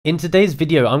In today's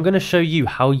video, I'm going to show you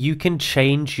how you can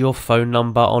change your phone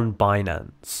number on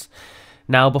Binance.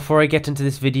 Now, before I get into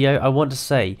this video, I want to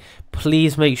say,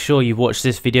 please make sure you watch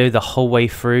this video the whole way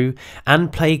through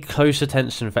and pay close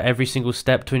attention for every single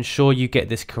step to ensure you get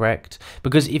this correct.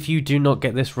 Because if you do not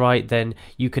get this right, then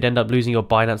you could end up losing your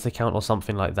Binance account or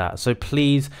something like that. So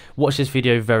please watch this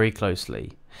video very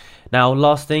closely. Now,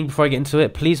 last thing before I get into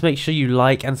it, please make sure you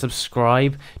like and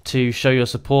subscribe to show your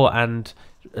support and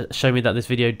show me that this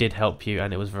video did help you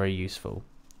and it was very useful.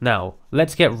 Now,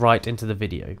 let's get right into the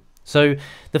video. So,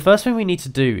 the first thing we need to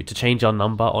do to change our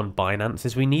number on Binance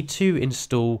is we need to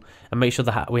install and make sure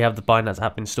that we have the Binance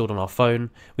app installed on our phone.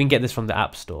 We can get this from the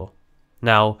App Store.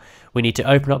 Now, we need to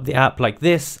open up the app like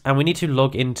this and we need to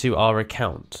log into our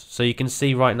account. So you can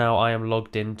see right now I am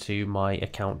logged into my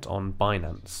account on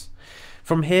Binance.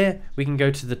 From here, we can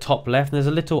go to the top left and there's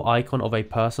a little icon of a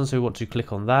person, so we want to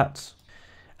click on that.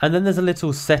 And then there's a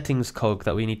little settings cog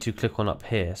that we need to click on up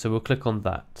here. So we'll click on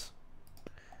that.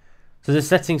 So the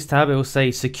settings tab, it will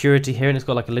say security here and it's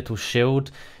got like a little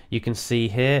shield. You can see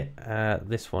here,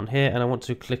 this one here, and I want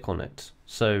to click on it.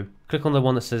 So click on the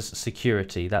one that says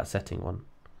security, that setting one.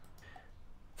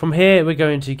 From here, we're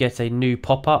going to get a new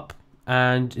pop-up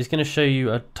and it's going to show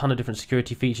you a ton of different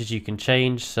security features you can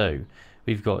change. So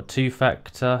we've got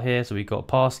two-factor here, so we've got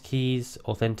passkeys,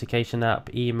 authentication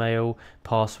app, email,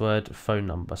 password, phone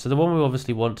number. So the one we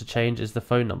obviously want to change is the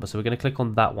phone number, so we're going to click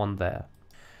on that one there.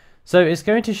 So it's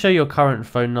going to show your current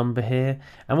phone number here,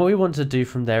 and what we want to do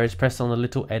from there is press on the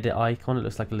little edit icon. It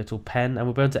looks like a little pen, and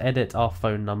we'll be able to edit our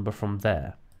phone number from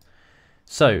there.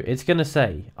 So it's going to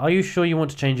say, are you sure you want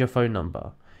to change your phone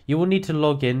number? You will need to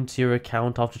log in to your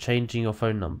account after changing your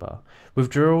phone number.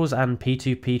 Withdrawals and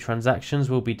P2P transactions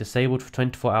will be disabled for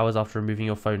 24 hours after removing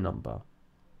your phone number.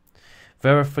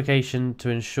 Verification to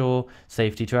ensure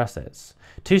safety to assets.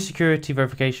 2 security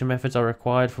verification methods are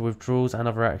required for withdrawals and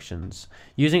other actions.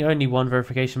 Using only one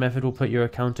verification method will put your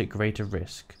account at greater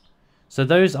risk. So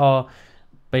those are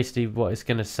basically what it's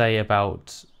going to say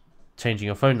about changing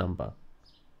your phone number.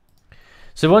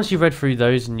 So once you've read through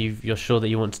those and you're sure that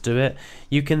you want to do it,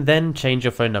 you can then change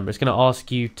your phone number. It's going to ask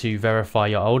you to verify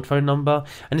your old phone number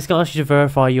and it's going to ask you to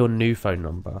verify your new phone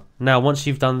number. Now, once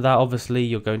you've done that, obviously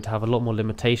you're going to have a lot more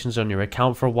limitations on your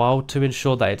account for a while to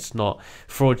ensure that it's not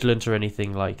fraudulent or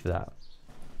anything like that.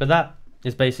 But that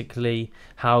is basically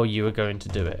how you are going to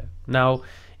do it. Now,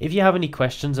 if you have any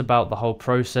questions about the whole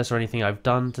process or anything I've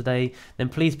done today, then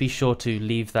please be sure to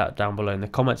leave that down below in the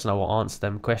comments and I will answer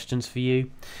them questions for you.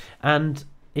 And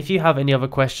if you have any other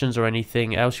questions or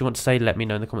anything else you want to say, let me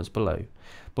know in the comments below.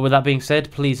 But with that being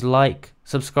said, please like,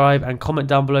 subscribe and comment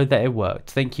down below that it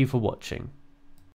worked. Thank you for watching.